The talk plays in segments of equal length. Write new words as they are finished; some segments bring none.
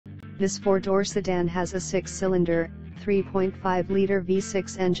This four-door sedan has a 6-cylinder, 3.5-liter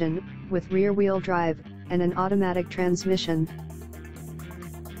V6 engine, with rear-wheel drive, and an automatic transmission.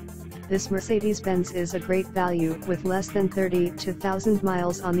 This Mercedes-Benz is a great value with less than 32,000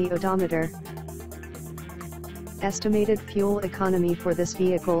 miles on the odometer. Estimated fuel economy for this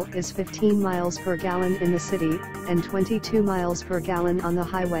vehicle is 15 miles per gallon in the city, and 22 miles per gallon on the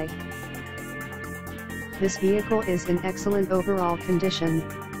highway. This vehicle is in excellent overall condition.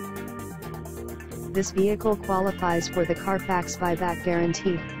 This vehicle qualifies for the Carfax buyback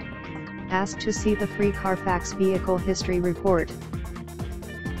guarantee. Ask to see the free Carfax Vehicle History Report.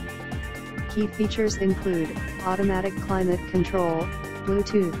 Key features include automatic climate control,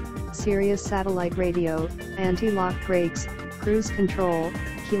 Bluetooth, Sirius satellite radio, anti-lock brakes, cruise control,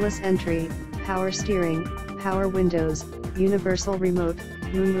 keyless entry, power steering, power windows, universal remote,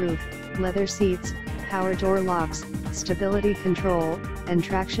 moonroof, leather seats, power door locks, stability control, and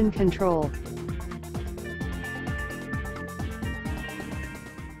traction control.